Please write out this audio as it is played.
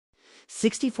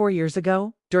64 years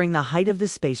ago, during the height of the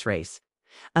space race,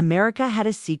 America had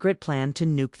a secret plan to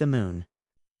nuke the moon.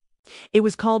 It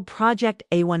was called Project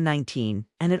A119,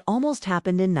 and it almost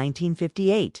happened in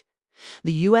 1958.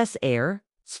 The U.S. Air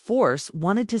Force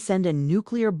wanted to send a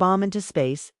nuclear bomb into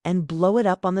space and blow it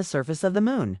up on the surface of the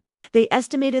moon. They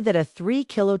estimated that a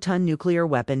 3-kiloton nuclear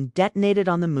weapon detonated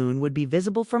on the moon would be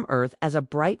visible from Earth as a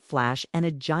bright flash and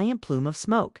a giant plume of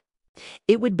smoke.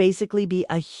 It would basically be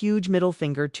a huge middle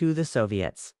finger to the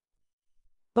Soviets.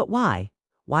 But why?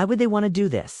 Why would they want to do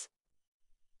this?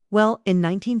 Well, in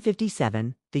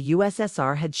 1957, the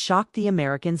USSR had shocked the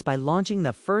Americans by launching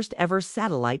the first ever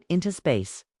satellite into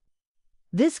space.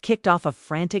 This kicked off a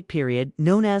frantic period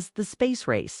known as the space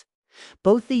race.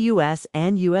 Both the US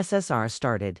and USSR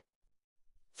started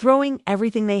throwing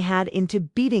everything they had into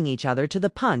beating each other to the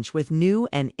punch with new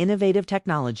and innovative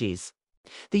technologies.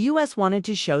 The US wanted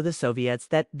to show the Soviets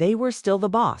that they were still the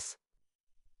boss.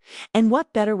 And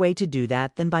what better way to do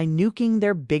that than by nuking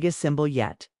their biggest symbol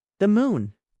yet, the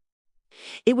moon?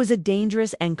 It was a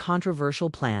dangerous and controversial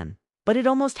plan, but it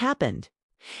almost happened.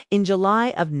 In July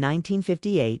of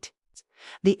 1958,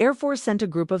 the Air Force sent a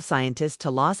group of scientists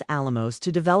to Los Alamos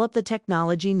to develop the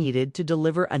technology needed to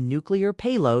deliver a nuclear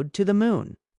payload to the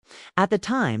moon. At the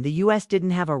time, the U.S.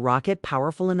 didn't have a rocket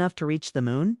powerful enough to reach the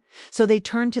moon, so they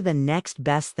turned to the next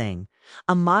best thing,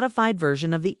 a modified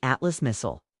version of the Atlas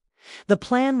missile. The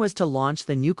plan was to launch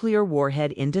the nuclear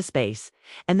warhead into space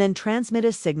and then transmit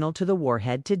a signal to the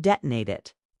warhead to detonate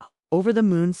it over the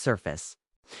moon's surface.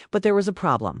 But there was a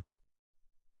problem.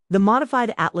 The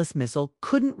modified Atlas missile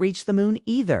couldn't reach the moon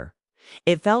either.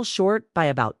 It fell short by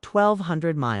about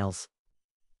 1,200 miles.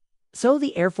 So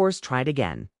the Air Force tried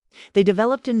again. They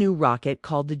developed a new rocket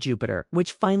called the Jupiter,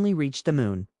 which finally reached the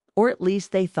moon, or at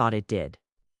least they thought it did.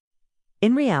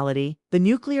 In reality, the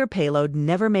nuclear payload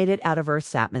never made it out of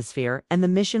Earth's atmosphere, and the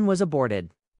mission was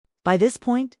aborted. By this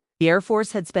point, the Air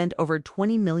Force had spent over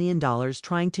 $20 million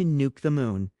trying to nuke the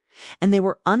moon, and they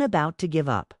were unabout to give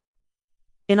up.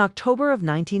 In October of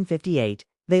 1958,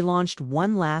 they launched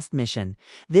one last mission,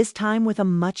 this time with a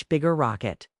much bigger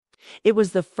rocket. It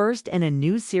was the first in a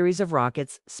new series of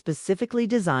rockets specifically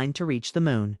designed to reach the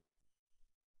moon.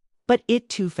 But it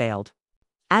too failed.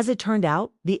 As it turned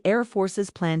out, the Air Force's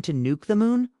plan to nuke the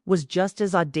moon was just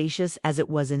as audacious as it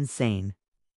was insane.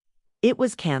 It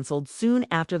was canceled soon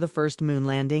after the first moon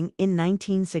landing in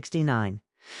 1969,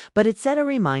 but it set a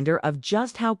reminder of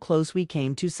just how close we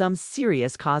came to some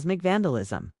serious cosmic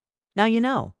vandalism. Now you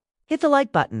know. Hit the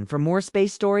like button for more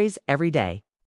space stories every day.